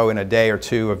good to go in a day or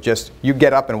 2 of just, you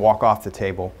get up and walk off the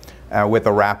table with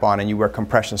a wrap on, and you wear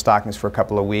compression stockings for a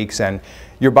couple of weeks, and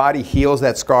your body heals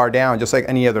that scar down just like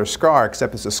any other scar,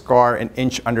 except it's a scar an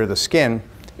inch under the skin.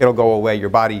 It'll go away. Your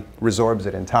body resorbs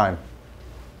it in time.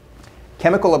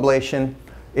 Chemical ablation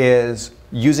is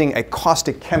using a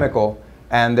caustic chemical,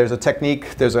 and there's a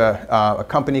technique, there's a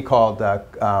company called,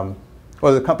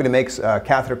 the company makes a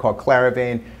catheter called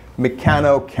Claravane.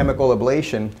 Mechanochemical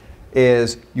ablation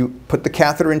is you put the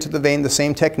catheter into the vein, the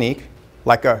same technique,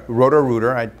 like a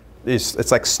rotor-rooter.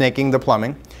 It's like snaking the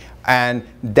plumbing. And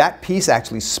that piece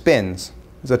actually spins.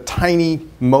 There's a tiny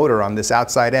motor on this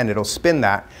outside end. It'll spin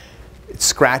that. It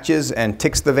scratches and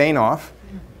ticks the vein off.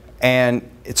 And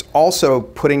it's also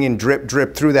putting in drip,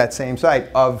 drip through that same site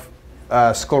of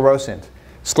sclerosant.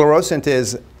 Sclerosant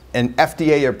is an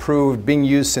FDA-approved, being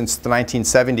used since the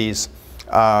 1970s,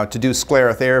 to do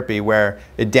sclerotherapy, where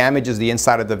it damages the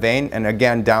inside of the vein, and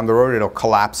again, down the road, it'll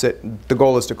collapse it. The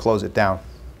goal is to close it down.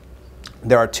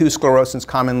 There are 2 sclerosants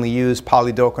commonly used,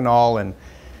 polydocanol and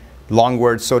long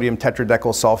word sodium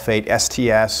tetradecyl sulfate,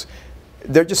 STS.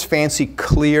 They're just fancy,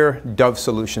 clear Dove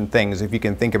solution things, if you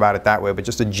can think about it that way, but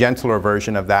just a gentler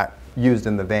version of that used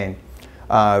in the vein.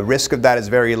 Risk of that is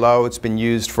very low. It's been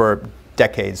used for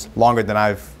decades, longer than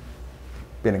I've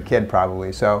been a kid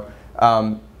probably. So.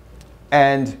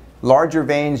 And larger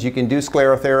veins, you can do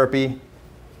sclerotherapy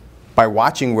by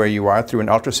watching where you are through an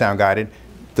ultrasound guided.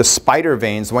 The spider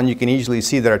veins, the one you can easily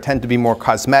see that tend to be more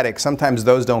cosmetic, sometimes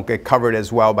those don't get covered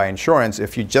as well by insurance.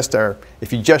 If you just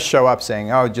show up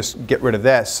saying, oh, just get rid of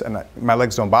this, and my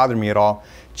legs don't bother me at all,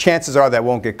 chances are that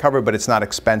won't get covered, but it's not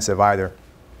expensive either.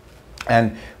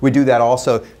 And we do that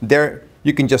also. There,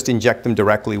 you can just inject them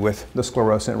directly with the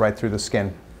sclerosant right through the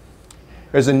skin.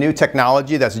 There's a new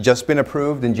technology that's just been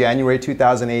approved in January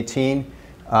 2018.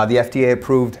 The FDA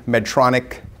approved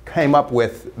Medtronic came up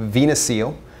with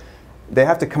Venaseal. they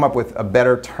have to come up with a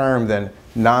better term than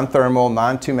non-thermal,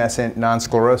 non-tumescent,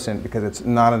 non-sclerosant, because it's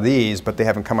none of these, but they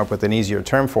haven't come up with an easier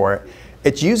term for it.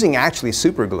 It's using actually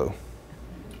superglue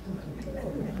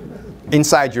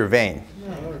inside your vein.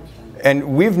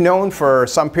 And we've known for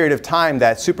some period of time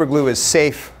that superglue is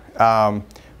safe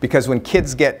because when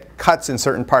kids get cuts in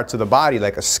certain parts of the body,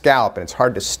 like a scalp, and it's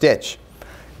hard to stitch,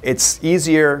 it's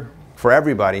easier for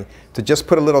everybody to just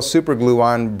put a little superglue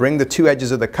on, bring the two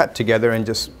edges of the cut together, and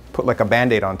just put like a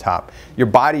Band-Aid on top. Your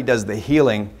body does the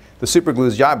healing. The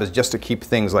superglue's job is just to keep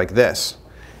things like this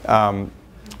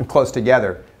close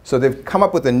together. So they've come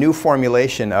up with a new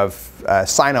formulation of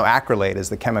cyanoacrylate is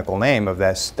the chemical name of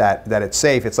this, that it's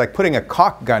safe. It's like putting a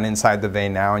caulk gun inside the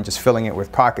vein now and just filling it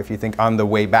with caulk if you think on the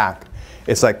way back.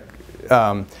 It's like,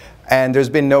 and there's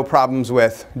been no problems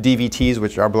with DVTs,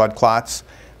 which are blood clots,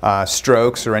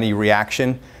 strokes, or any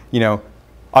reaction. You know,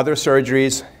 other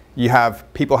surgeries,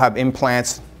 people have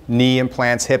implants, knee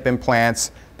implants, hip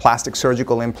implants, plastic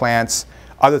surgical implants.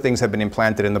 Other things have been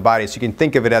implanted in the body. So you can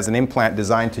think of it as an implant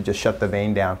designed to just shut the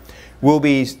vein down. We'll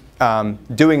be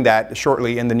doing that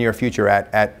shortly in the near future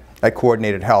at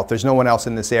Coordinated Health. There's no one else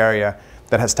in this area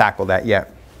that has tackled that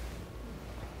yet.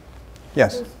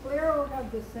 Yes? Does sclero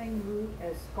have the same root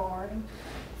as scarring?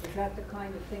 Is that the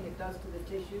kind of thing it does to the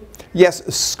tissue? Yes,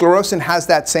 sclerosant has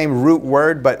that same root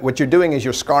word, but what you're doing is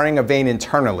you're scarring a vein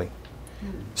internally.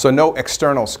 So no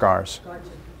external scars.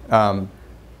 Gotcha.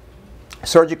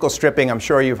 Surgical stripping, I'm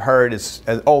sure you've heard, is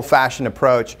an old-fashioned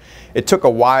approach. It took a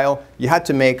while. You had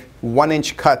to make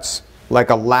 1-inch cuts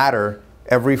like a ladder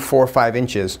every 4 or 5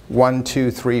 inches, 1, 2,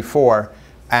 3, 4,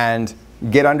 and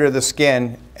get under the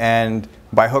skin and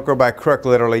by hook or by crook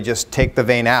literally just take the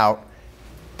vein out,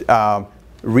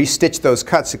 restitch those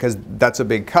cuts because that's a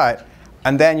big cut,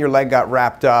 and then your leg got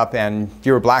wrapped up and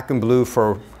you were black and blue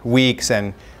for weeks.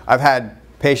 And I've had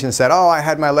patients said, oh, I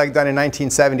had my leg done in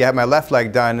 1970, I had my left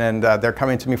leg done, and they're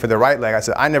coming to me for the right leg. I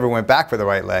said, I never went back for the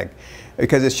right leg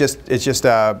because it's just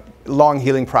a long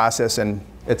healing process, and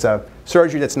it's a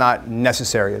surgery that's not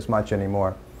necessary as much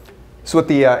anymore. So what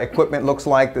the equipment looks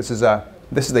like, this is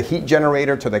the heat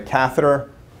generator to the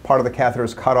catheter. Part of the catheter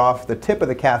is cut off. The tip of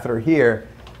the catheter here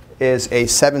is a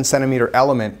 7-centimeter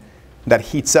element that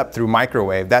heats up through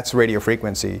microwave. That's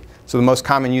radiofrequency. So the most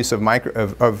common use of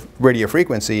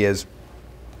radiofrequency is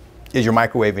your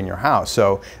microwave in your house.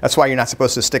 So that's why you're not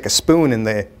supposed to stick a spoon in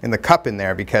the cup in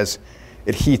there, because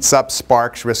it heats up,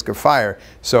 sparks, risk of fire.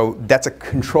 So that's a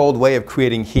controlled way of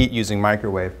creating heat using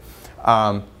microwave.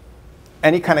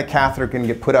 Any kind of catheter can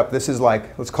get put up. This is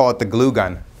like, let's call it the glue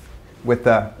gun.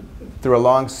 Through a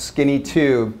long skinny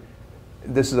tube,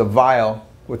 this is a vial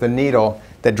with a needle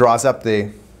that draws up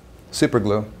the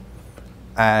superglue.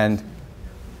 And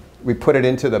we put it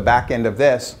into the back end of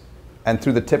this, and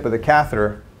through the tip of the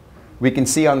catheter, we can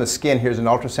see on the skin, here's an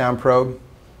ultrasound probe.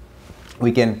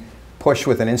 We can push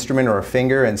with an instrument or a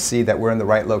finger and see that we're in the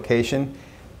right location.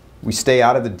 We stay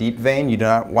out of the deep vein. You do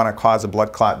not want to cause a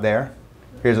blood clot there.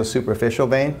 Here's a superficial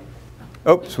vein.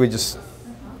 Oops, we just,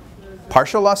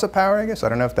 partial loss of power, I guess. I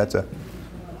don't know if that's a,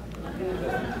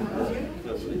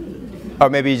 oh,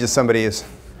 maybe just somebody is.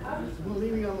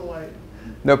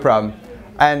 No problem.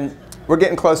 And we're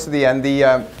getting close to the end.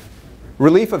 The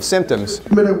relief of symptoms.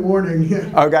 Minute warning,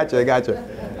 yeah. Oh, gotcha.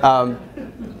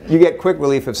 You get quick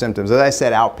relief of symptoms. As I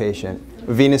said, outpatient.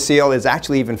 Venaseal is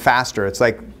actually even faster. It's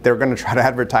like they're going to try to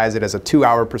advertise it as a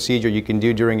 2-hour procedure you can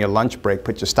do during your lunch break,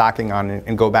 put your stocking on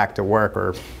and go back to work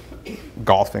or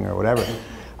golfing or whatever.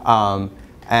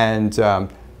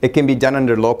 It can be done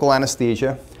under local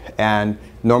anesthesia and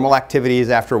normal activities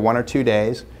after 1 or 2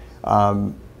 days.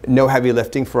 No heavy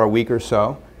lifting for a week or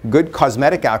so. Good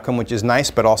cosmetic outcome, which is nice,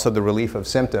 but also the relief of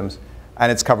symptoms,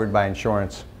 and it's covered by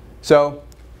insurance. So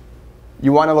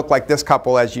you want to look like this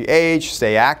couple as you age,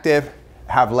 stay active,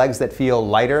 have legs that feel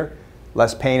lighter,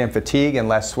 less pain and fatigue, and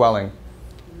less swelling.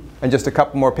 And just a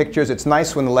couple more pictures. It's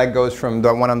nice when the leg goes from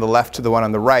the one on the left to the one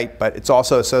on the right, but it's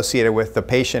also associated with the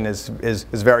patient is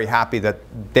very happy that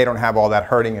they don't have all that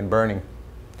hurting and burning.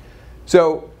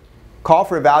 So call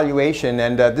for evaluation,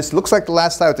 and this looks like the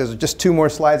last slide. There's just 2 more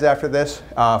slides after this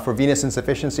for venous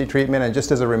insufficiency treatment. And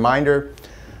just as a reminder,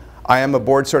 I am a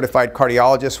board-certified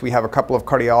cardiologist. We have a couple of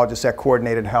cardiologists at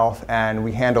Coordinated Health, and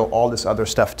we handle all this other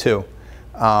stuff too.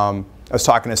 I was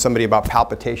talking to somebody about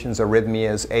palpitations,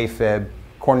 arrhythmias, AFib,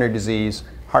 coronary disease,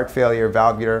 heart failure,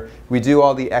 valvular. We do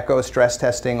all the echo stress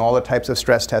testing, all the types of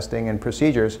stress testing and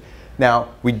procedures. Now,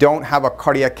 we don't have a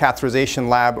cardiac catheterization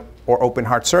lab or open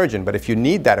heart surgeon, but if you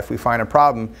need that, if we find a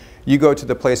problem, you go to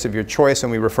the place of your choice,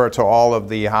 and we refer to all of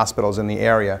the hospitals in the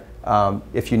area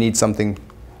if you need something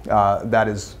that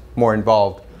is more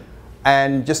involved.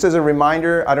 And just as a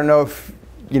reminder, I don't know if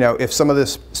if some of the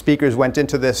speakers went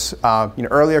into this.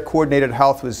 Earlier, coordinated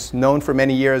health was known for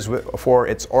many years for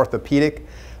its orthopedic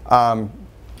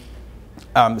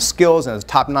skills and it's a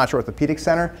top-notch orthopedic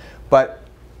center. But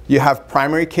you have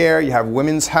primary care, you have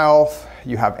women's health,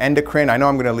 you have endocrine. I know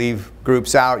I'm going to leave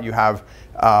groups out. You have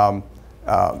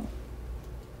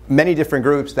many different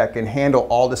groups that can handle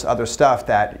all this other stuff,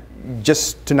 that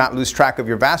just to not lose track of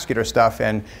your vascular stuff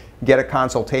and get a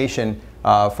consultation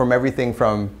from everything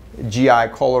from GI,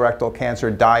 colorectal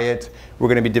cancer, diet. We're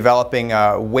going to be developing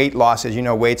weight loss. As you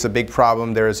know, weight's a big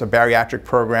problem. There's a bariatric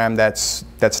program that's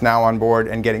now on board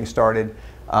and getting started.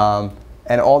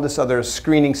 And all this other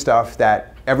screening stuff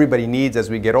that everybody needs as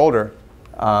we get older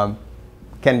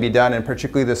can be done, and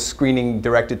particularly the screening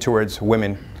directed towards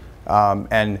women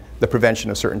and the prevention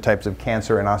of certain types of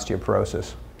cancer and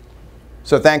osteoporosis.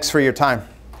 So thanks for your time.